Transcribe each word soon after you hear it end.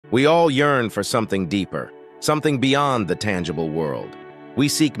We all yearn for something deeper, something beyond the tangible world. We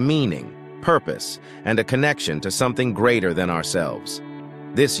seek meaning, purpose, and a connection to something greater than ourselves.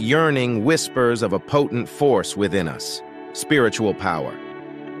 This yearning whispers of a potent force within us, spiritual power.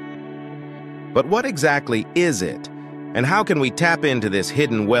 But what exactly is it, and how can we tap into this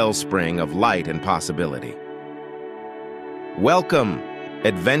hidden wellspring of light and possibility? Welcome,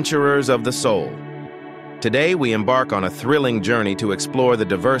 adventurers of the soul. Today we embark on a thrilling journey to explore the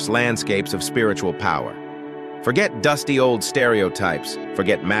diverse landscapes of spiritual power. Forget dusty old stereotypes,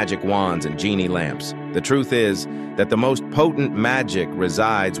 forget magic wands and genie lamps. The truth is that the most potent magic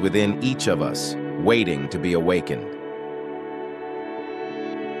resides within each of us, waiting to be awakened.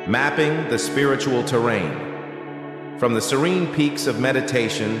 Mapping the spiritual terrain. From the serene peaks of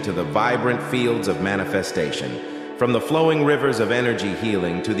meditation to the vibrant fields of manifestation, from the flowing rivers of energy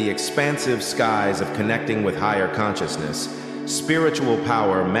healing to the expansive skies of connecting with higher consciousness, spiritual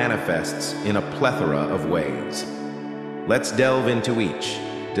power manifests in a plethora of ways. Let's delve into each,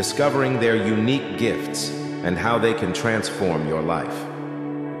 discovering their unique gifts and how they can transform your life.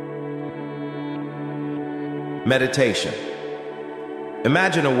 Meditation.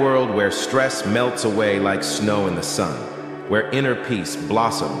 Imagine a world where stress melts away like snow in the sun, where inner peace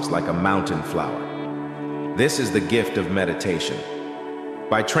blossoms like a mountain flower. This is the gift of meditation.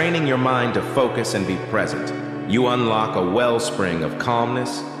 By training your mind to focus and be present, you unlock a wellspring of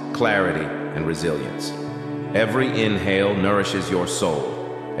calmness, clarity, and resilience. Every inhale nourishes your soul.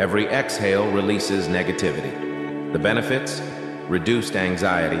 Every exhale releases negativity. The benefits? Reduced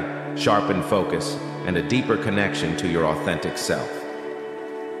anxiety, sharpened focus, and a deeper connection to your authentic self.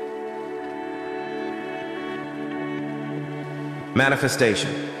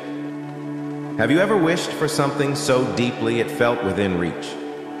 Manifestation. Have you ever wished for something so deeply it felt within reach?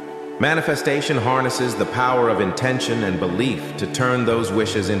 Manifestation harnesses the power of intention and belief to turn those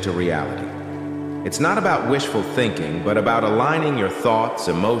wishes into reality. It's not about wishful thinking, but about aligning your thoughts,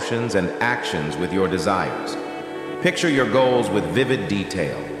 emotions, and actions with your desires. Picture your goals with vivid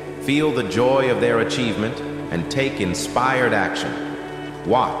detail. Feel the joy of their achievement and take inspired action.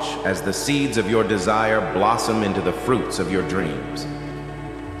 Watch as the seeds of your desire blossom into the fruits of your dreams.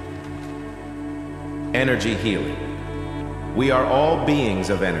 Energy healing. We are all beings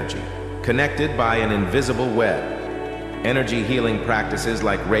of energy, connected by an invisible web. Energy healing practices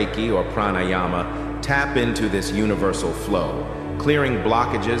like Reiki or pranayama tap into this universal flow, clearing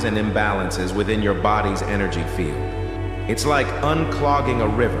blockages and imbalances within your body's energy field. It's like unclogging a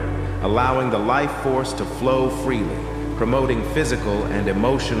river, allowing the life force to flow freely, promoting physical and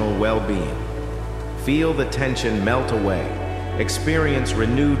emotional well-being. Feel the tension melt away, experience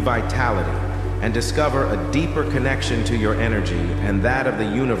renewed vitality, and discover a deeper connection to your energy and that of the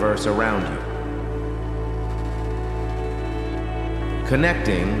universe around you.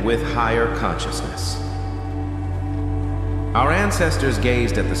 Connecting with higher consciousness. Our ancestors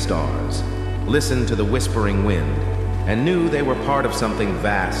gazed at the stars, listened to the whispering wind, and knew they were part of something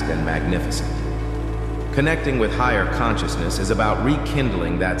vast and magnificent. Connecting with higher consciousness is about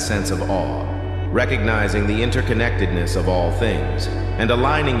rekindling that sense of awe, recognizing the interconnectedness of all things, and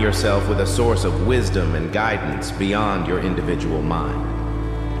aligning yourself with a source of wisdom and guidance beyond your individual mind.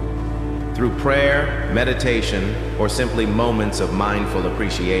 Through prayer, meditation, or simply moments of mindful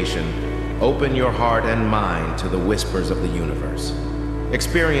appreciation, open your heart and mind to the whispers of the universe.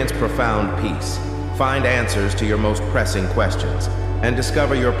 Experience profound peace, find answers to your most pressing questions, and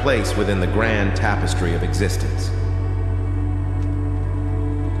discover your place within the grand tapestry of existence.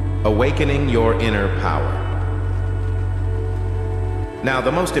 Awakening your inner power. Now,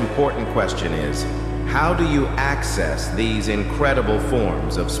 the most important question is, how do you access these incredible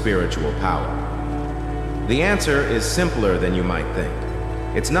forms of spiritual power? The answer is simpler than you might think.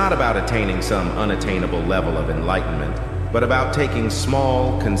 It's not about attaining some unattainable level of enlightenment, but about taking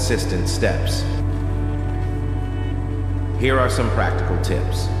small, consistent steps. Here are some practical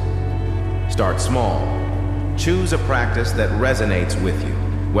tips. Start small. Choose a practice that resonates with you,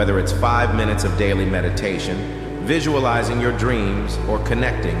 whether it's 5 minutes of daily meditation, visualizing your dreams, or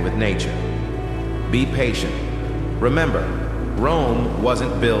connecting with nature. Be patient. Remember, Rome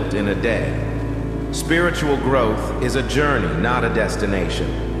wasn't built in a day. Spiritual growth is a journey, not a destination.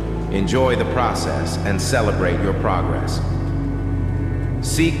 Enjoy the process and celebrate your progress.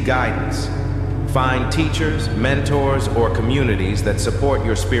 Seek guidance. Find teachers, mentors, or communities that support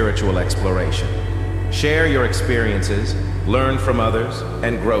your spiritual exploration. Share your experiences, learn from others,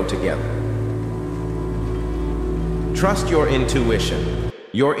 and grow together. Trust your intuition.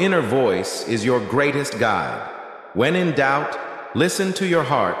 Your inner voice is your greatest guide. When in doubt, listen to your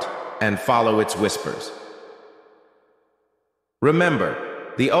heart and follow its whispers. Remember,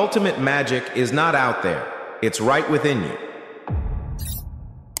 The ultimate magic is not out there, it's right within you.